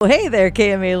Well, hey there,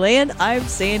 KMA Land. I'm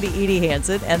Sandy Edie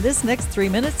Hansen, and this next 3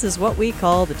 minutes is what we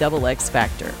call the Double X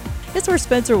Factor. It's where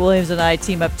Spencer Williams and I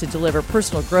team up to deliver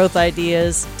personal growth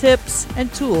ideas, tips,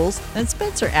 and tools, and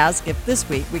Spencer asked if this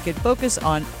week we could focus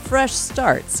on fresh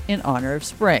starts in honor of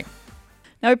spring.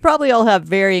 Now, we probably all have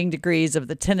varying degrees of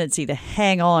the tendency to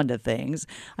hang on to things.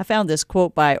 I found this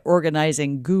quote by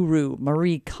organizing guru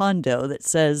Marie Kondo that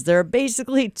says there are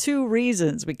basically two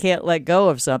reasons we can't let go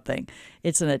of something.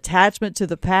 It's an attachment to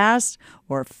the past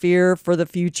or fear for the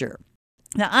future.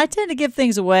 Now, I tend to give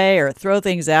things away or throw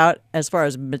things out as far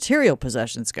as material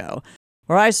possessions go.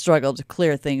 Where I struggle to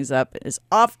clear things up is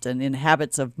often in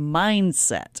habits of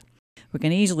mindset. We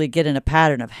can easily get in a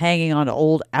pattern of hanging on to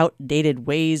old, outdated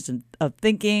ways of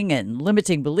thinking and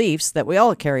limiting beliefs that we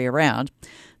all carry around.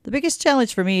 The biggest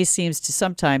challenge for me seems to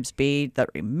sometimes be that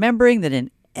remembering that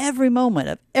in every moment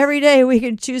of every day we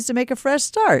can choose to make a fresh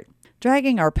start.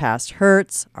 Dragging our past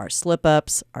hurts, our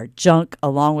slip-ups, our junk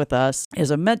along with us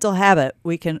is a mental habit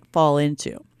we can fall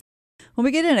into. When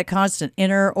we get in a constant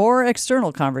inner or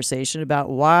external conversation about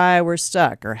why we're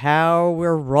stuck or how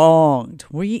we're wronged,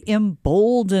 we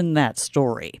embolden that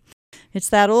story. It's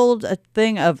that old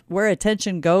thing of where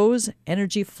attention goes,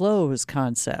 energy flows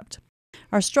concept.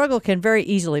 Our struggle can very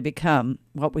easily become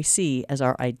what we see as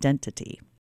our identity.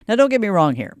 Now, don't get me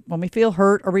wrong here. When we feel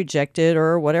hurt or rejected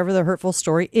or whatever the hurtful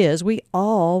story is, we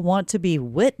all want to be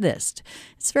witnessed.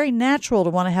 It's very natural to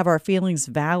want to have our feelings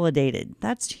validated.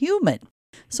 That's human.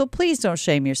 So please don't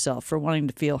shame yourself for wanting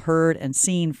to feel heard and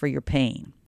seen for your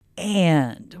pain.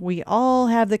 And we all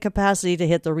have the capacity to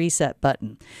hit the reset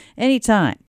button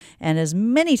anytime and as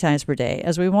many times per day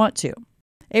as we want to.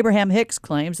 Abraham Hicks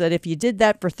claims that if you did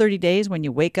that for 30 days, when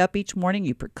you wake up each morning,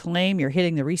 you proclaim you're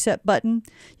hitting the reset button,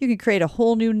 you can create a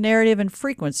whole new narrative and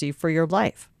frequency for your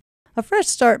life. A fresh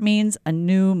start means a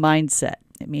new mindset.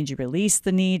 It means you release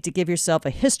the need to give yourself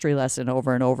a history lesson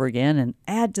over and over again and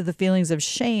add to the feelings of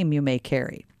shame you may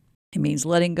carry. It means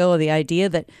letting go of the idea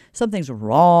that something's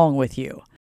wrong with you.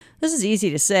 This is easy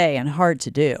to say and hard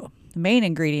to do. The main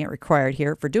ingredient required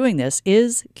here for doing this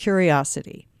is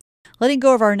curiosity. Letting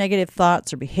go of our negative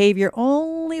thoughts or behavior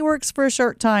only works for a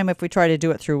short time if we try to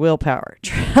do it through willpower.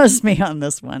 Trust me on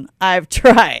this one. I've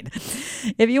tried.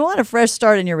 If you want a fresh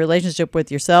start in your relationship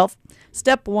with yourself,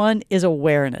 step one is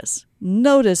awareness.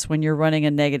 Notice when you're running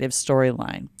a negative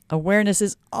storyline. Awareness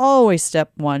is always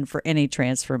step one for any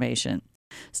transformation.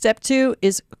 Step two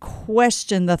is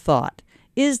question the thought.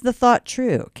 Is the thought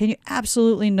true? Can you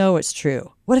absolutely know it's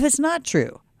true? What if it's not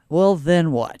true? Well,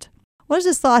 then what? What is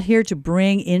this thought here to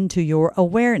bring into your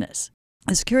awareness?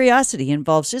 This curiosity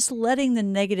involves just letting the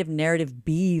negative narrative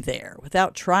be there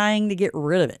without trying to get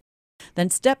rid of it. Then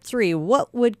step three,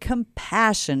 what would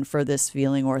compassion for this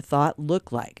feeling or thought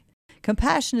look like?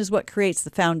 Compassion is what creates the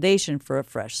foundation for a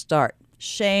fresh start.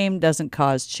 Shame doesn't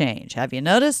cause change. Have you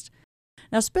noticed?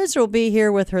 Now, Spencer will be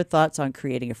here with her thoughts on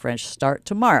creating a fresh start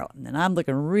tomorrow, and I'm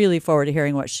looking really forward to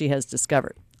hearing what she has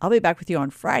discovered. I'll be back with you on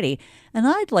Friday, and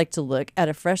I'd like to look at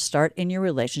a fresh start in your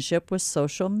relationship with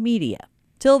social media.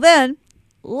 Till then,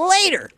 later!